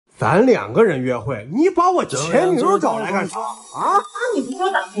咱2个人约会，你把我前女友找来干啥啊？那你不说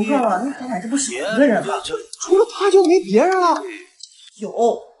打扑克了，那咱俩这不少一个人吗？除了他就没别人了？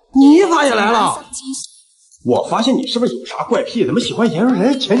有，你咋也来了？我发现你是不是有啥怪癖？怎么喜欢研究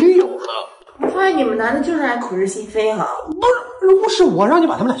人家前女友呢？我发现你们男的就是爱口是心非哈。不是我让你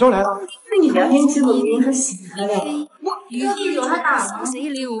把他们俩叫来的。那你聊天记录明明是写的了。我有他打吗？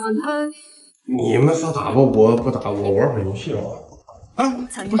你们仨打吧，我不打，我玩会儿游戏了。啊，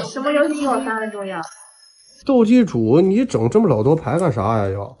什么游戏有3分钟呀？斗地主，你整这么老多牌干啥呀？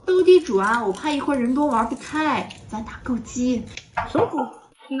要斗地主啊，我怕一会儿人多玩不开，咱打斗鸡。什么？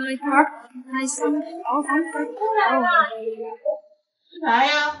啥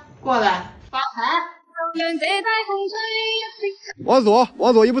呀？过来发牌。往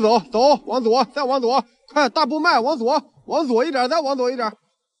左一步走，往左，再往左，快大步迈，往左一点，再往左一点。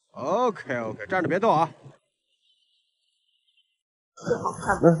OK， 站着别动啊。这好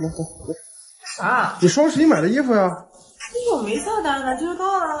看吗？来，啥？你双十一买的衣服呀？我没下单呢，这就到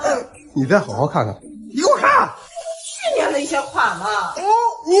了。你再好好看看。你给我看。去年的一些款嘛。哦，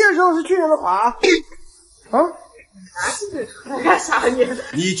你也知道是去年的款啊？你干啥你？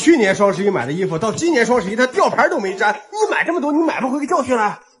你去年双十一买的衣服，到今年双十一它吊牌都没粘，你买这么多，你买不回个教训来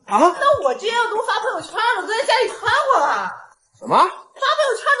啊？那我这样都发朋友圈了，我都在家里穿过了。什么？发朋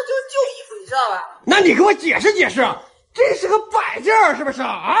友圈的就是旧衣服，你知道吧？那你给我解释解释，这是个摆件是不是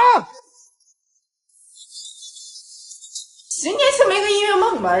啊？10年前没个音乐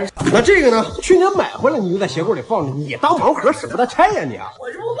梦吧？那这个呢？去年买回来你就在鞋柜里放着，你当盲盒舍不得拆呀你啊？我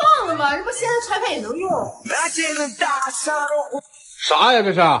这不忘了吗？这不现在拆开也能用。啥呀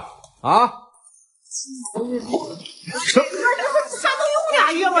这是啊？什么？啥能用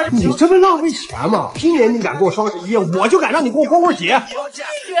俩月吗？你这不浪费钱吗？今年你敢给我双十一，我就敢让你给我光棍节。拒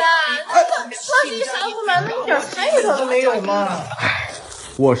绝！双十一啥都不买，那一点参与他都没有吗？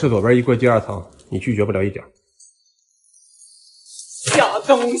卧室左边衣柜第2层，你拒绝不了一点。小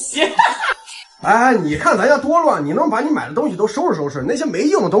东西。哎，你看咱家多乱，你能把你买的东西都收拾收拾，那些没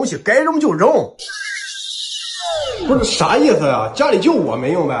用的东西该扔就扔。不是啥意思呀？家里就我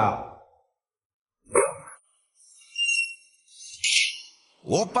没用呗。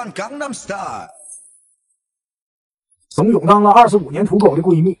我扮Gangnam Style。怂恿当了25年土狗的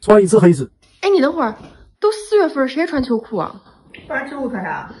闺蜜穿一次黑丝。哎，你等会儿，都4月份，谁穿秋裤啊？穿秋裤干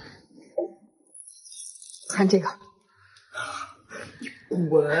啥？看这个。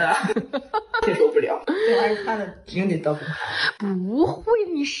滚！接受不了，这玩意儿看着挺得到不开。不会，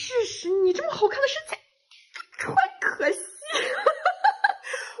你试试，你这么好看的身材，穿可惜。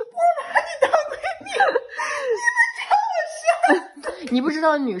我把你当闺蜜，你们这么笑。你不知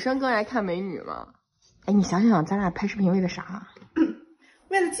道女生更爱看美女吗？哎，你想想，咱俩拍视频为了啥？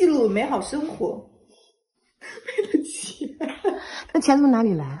为了记录美好生活，为了钱。那钱从哪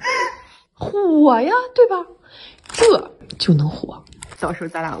里来？火呀，对吧？这就能火。到时候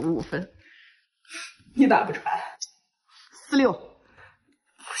咱俩55分，你打不穿46，不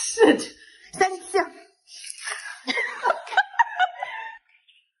是37。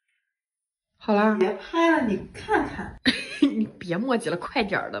好啦，别拍了，你看看。你别磨叽了，快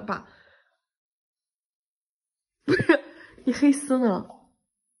点的吧。不是，你黑丝呢？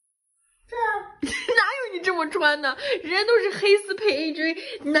这样哪有你这么穿的？人家都是黑丝配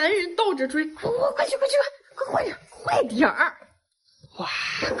AJ， 男人倒着追。快去，快点，快点儿！哇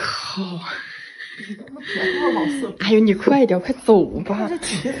靠！哎呦，你快点，快走吧。这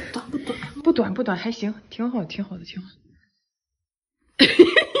裙短不短，还行，挺好的。你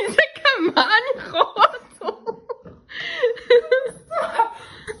在干嘛？你好好走。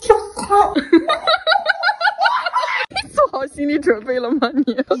你做好心理准备了吗？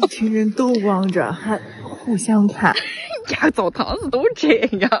你一群人都望着，还互相看。呀，澡堂子都这样。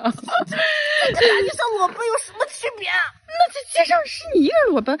这俩就像裸奔有什么区别？那在街上是你一个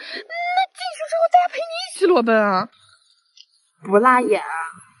人裸奔，那进去之后大家陪你一起裸奔啊？不辣眼啊！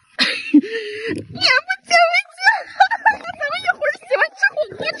眼不见为净。咱们一会儿洗完吃火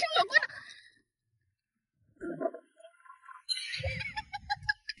锅吃火锅的。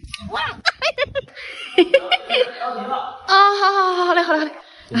啊，好嘞。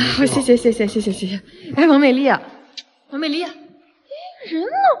好，谢谢。哎，王美丽，人呢？王美丽，你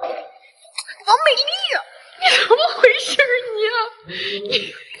怎么回事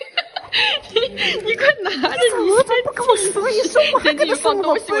你快拿着！你怎么不跟我说一声？我还给你放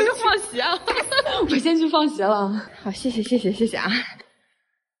东西，我就放鞋啊！我先去放鞋了。好，谢谢啊！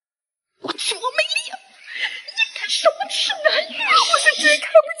我去，王美丽，你干什么吃男人？我是真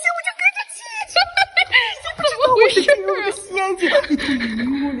看不见，我就跟着去。你怎么回事？仙境，你太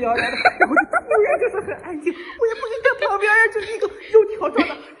无聊了。然后这突然就是很安静，我也不能在旁边，就是一个油条状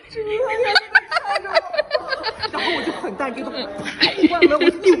的，只大给头，一关门我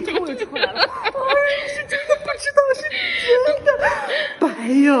就扭头就出来了。哎，你是真的不知道是真的，白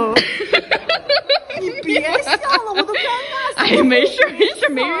哟。你别笑了，我都尴尬死了。哎，没事没事，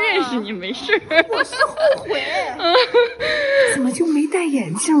没认识你，没事。我是后悔，怎么就没戴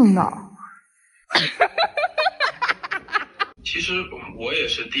眼镜呢？其实我也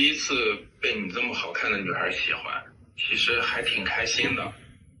是第一次被你这么好看的女孩喜欢，其实还挺开心的。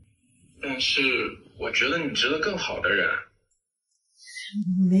但是我觉得你值得更好的人。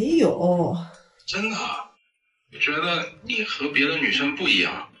没有，真的，我觉得你和别的女生不一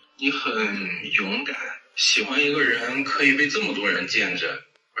样，你很勇敢，喜欢一个人可以被这么多人见证，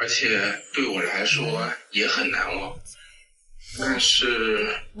而且对我来说也很难忘。但是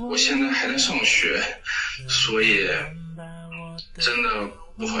我现在还在上学，所以真的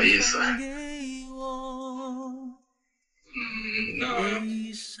不好意思。那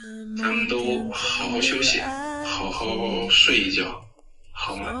咱们都好好休息，好好睡一觉，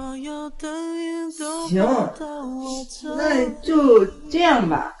好吗？行，那就这样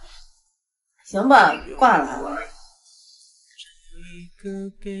吧。行吧，挂了。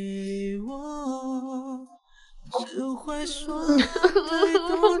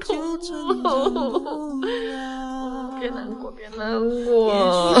别难过，别难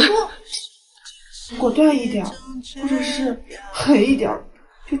过。果断一点，或者是狠一点，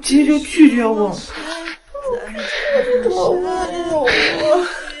就直接就拒绝我。这么温柔啊！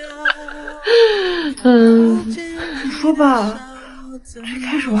你说吧，最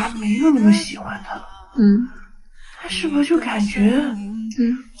开始我还没有那么喜欢他。他是不是就感觉，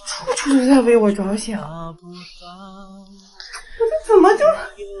处处都在为我着想？我怎么就感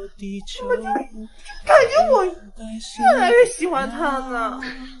觉我越来越喜欢他呢？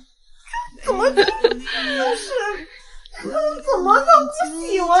怎么就是怎么都不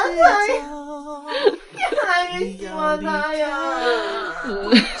喜欢他呀？越来越喜欢他呀！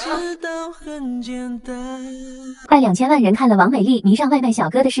快2000万人看了王美丽迷上外卖小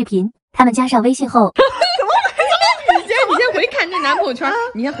哥的视频，他们加上微信后。你先回看这男朋友圈，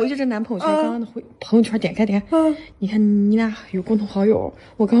你先回去这男朋友圈，刚刚的朋友圈点开。你看你俩有共同好友，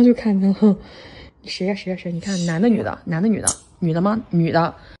我刚刚就看见了。谁呀？你看男的女的？男的女的？女的吗？女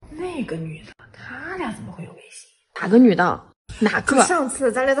的。那个女的，他俩怎么会有微信？哪个女的？哪个？上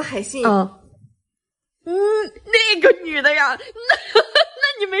次咱俩的海信。那个女的呀。那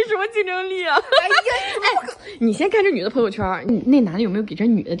你没什么竞争力啊！你先看这女的朋友圈，那男的有没有给这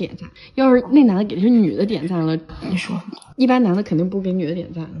女的点赞？要是那男的给这女的点赞了，你说，一般男的肯定不给女的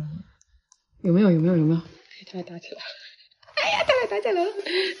点赞，有没有？他俩打起来了！哎呀，他俩打起来了，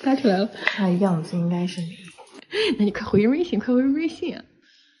打起来了！他的样子应该是你。那你快回微信！哎呀，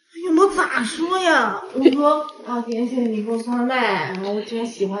我咋说呀？我说啊，谢谢你给我送外卖，我真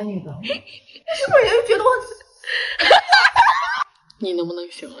喜欢你的。是不是人觉得我？你能不能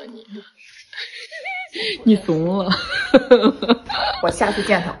行了你？你怂了。我下次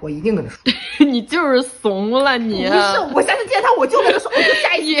见他，我一定跟他说。你就是怂了你。不是，我下次见他，我就跟他说，我就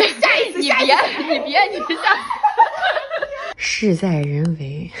下一次。你别下。事在人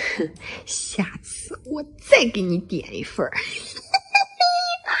为，下次我再给你点一份。哎，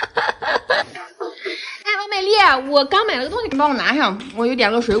王美丽，我刚买了个东西，你帮我拿上，我又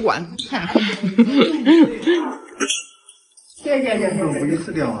点了个水果。谢谢。不一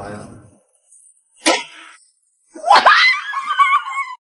次电话呀。